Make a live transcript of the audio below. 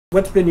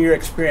What's been your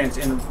experience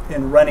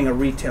in running a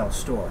retail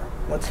store?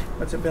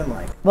 What's it been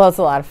like? Well, it's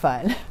a lot of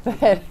fun,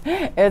 but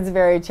it's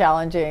very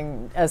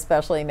challenging,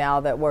 especially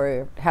now that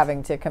we're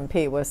having to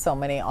compete with so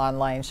many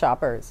online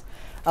shoppers.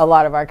 A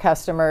lot of our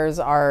customers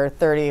are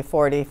 30,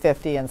 40,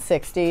 50, and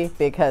 60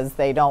 because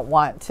they don't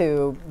want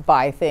to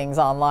buy things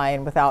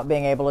online without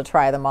being able to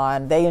try them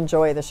on. They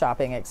enjoy the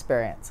shopping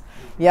experience.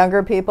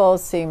 Younger people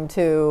seem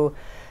to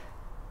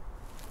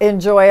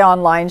enjoy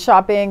online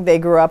shopping. They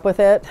grew up with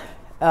it.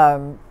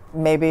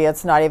 Maybe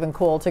it's not even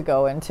cool to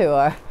go into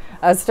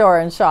a store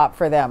and shop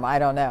for them. I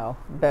don't know.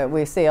 But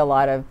we see a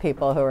lot of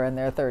people who are in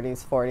their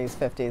 30s, 40s,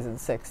 50s, and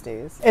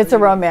 60s. It's a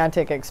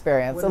romantic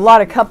experience. A lot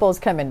of couples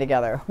come in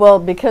together. Well,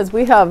 because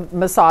we have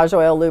massage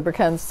oil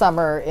lubricants, some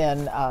are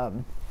in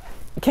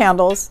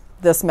candles.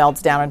 This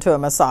melts down into a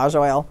massage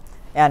oil,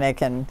 and it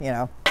can,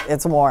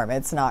 it's warm.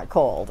 It's not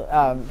cold.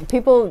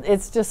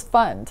 It's just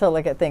fun to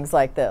look at things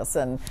like this.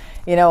 And,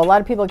 a lot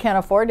of people can't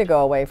afford to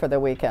go away for the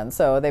weekend.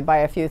 So they buy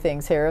a few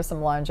things here,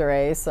 some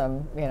lingerie,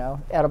 some,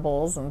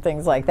 edibles and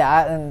things like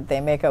that. And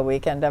they make a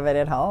weekend of it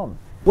at home.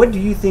 What do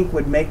you think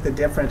would make the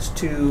difference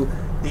to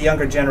the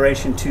younger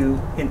generation to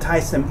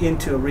entice them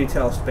into a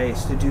retail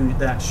space to do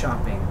that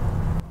shopping?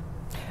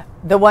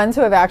 The ones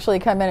who have actually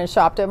come in and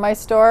shopped at my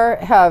store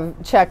have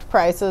checked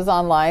prices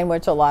online,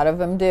 which a lot of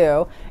them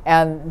do,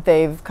 and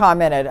they've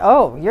commented,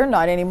 "Oh, you're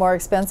not any more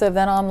expensive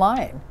than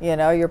online.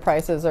 Your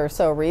prices are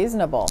so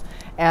reasonable."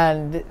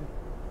 And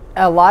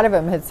a lot of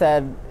them had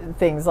said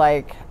things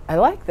like, "I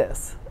like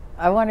this.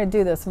 I want to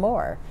do this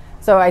more."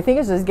 So I think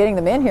it's just getting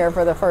them in here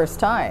for the first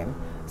time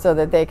so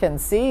that they can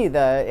see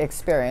the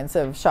experience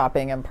of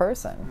shopping in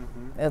person.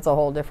 It's a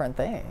whole different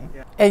thing.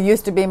 Yeah. It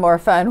used to be more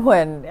fun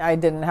when I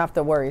didn't have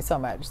to worry so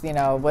much.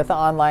 With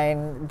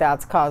online,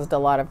 that's caused a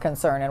lot of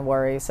concern and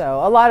worry.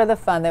 So a lot of the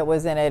fun that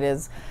was in it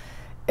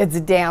it's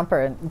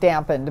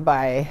dampened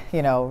by,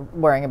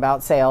 worrying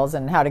about sales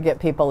and how to get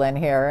people in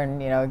here and,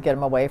 get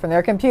them away from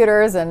their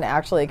computers and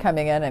actually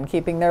coming in and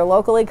keeping their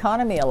local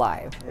economy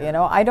alive.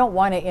 Yeah. I don't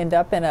want to end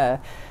up in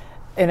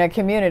a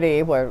community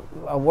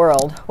a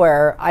world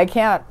where I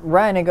can't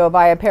run and go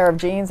buy a pair of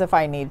jeans if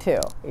I need to.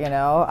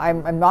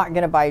 I'm not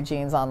going to buy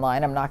jeans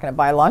online. I'm not going to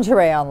buy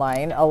lingerie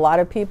online. A lot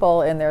of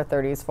people in their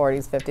 30s,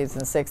 40s, 50s,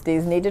 and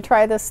 60s need to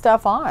try this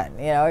stuff on.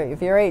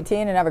 If you're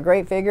 18 and have a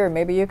great figure,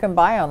 maybe you can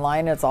buy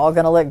online. It's all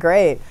going to look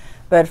great.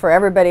 But for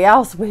everybody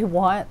else, we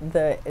want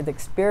the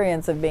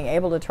experience of being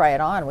able to try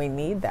it on. We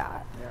need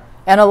that.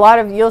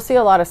 And you'll see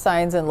a lot of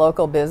signs in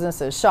local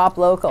businesses, shop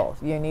local.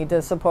 You need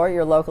to support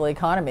your local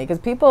economy because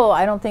people,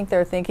 I don't think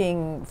they're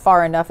thinking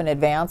far enough in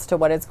advance to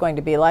what it's going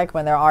to be like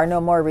when there are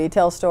no more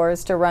retail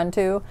stores to run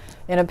to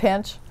in a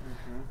pinch.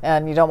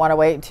 And you don't want to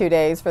wait 2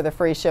 days for the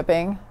free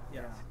shipping.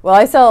 Yeah. Well,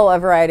 I sell a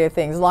variety of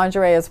things.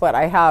 Lingerie is what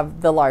I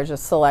have the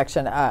largest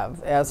selection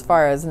of. As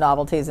far as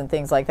novelties and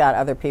things like that,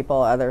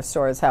 other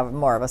stores have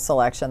more of a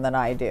selection than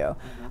I do.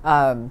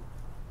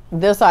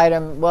 This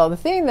item, well, the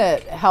thing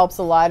that helps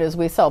a lot is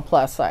we sell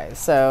plus size.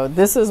 So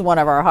this is one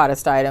of our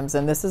hottest items,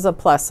 and this is a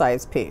plus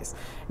size piece.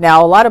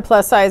 Now, a lot of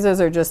plus sizes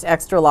are just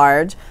extra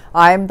large.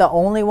 I'm the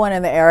only one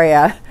in the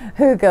area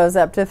who goes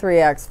up to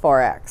 3X,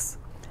 4X.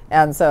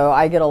 And so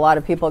I get a lot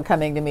of people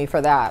coming to me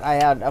for that. I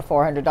had a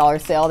 $400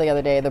 sale the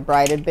other day. The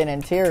bride had been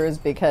in tears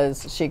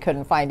because she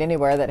couldn't find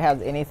anywhere that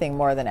has anything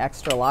more than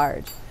extra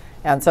large.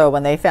 And so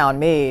when they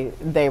found me,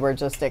 they were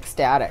just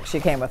ecstatic.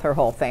 She came with her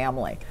whole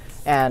family.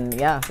 And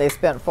yeah, they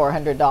spent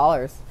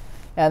 $400.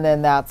 And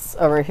then that's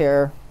over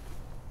here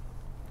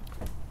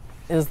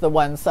is the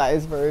one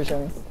size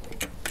version.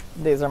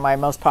 These are my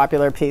most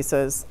popular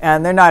pieces,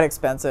 and they're not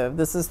expensive.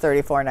 This is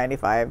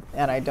 $34.95,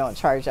 and I don't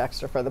charge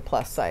extra for the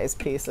plus size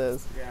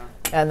pieces. Yeah.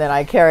 And then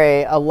I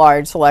carry a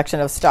large selection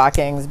of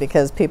stockings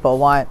because people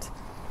want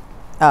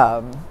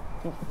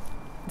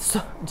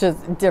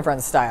just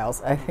different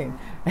styles, I think.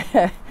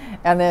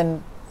 And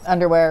then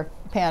underwear,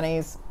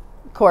 panties,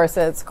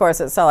 corsets.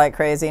 Corsets sell like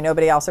crazy.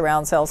 Nobody else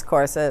around sells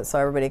corsets, so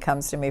everybody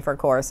comes to me for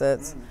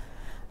corsets.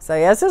 So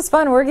yeah, it's just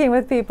fun working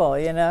with people,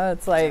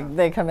 It's like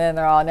they come in,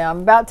 they're all, now I'm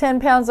about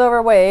 10 pounds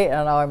overweight,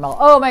 and I'm all,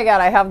 oh my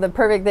God, I have the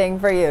perfect thing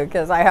for you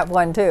because I have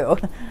one too.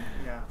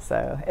 Yeah.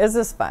 So it's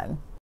just fun.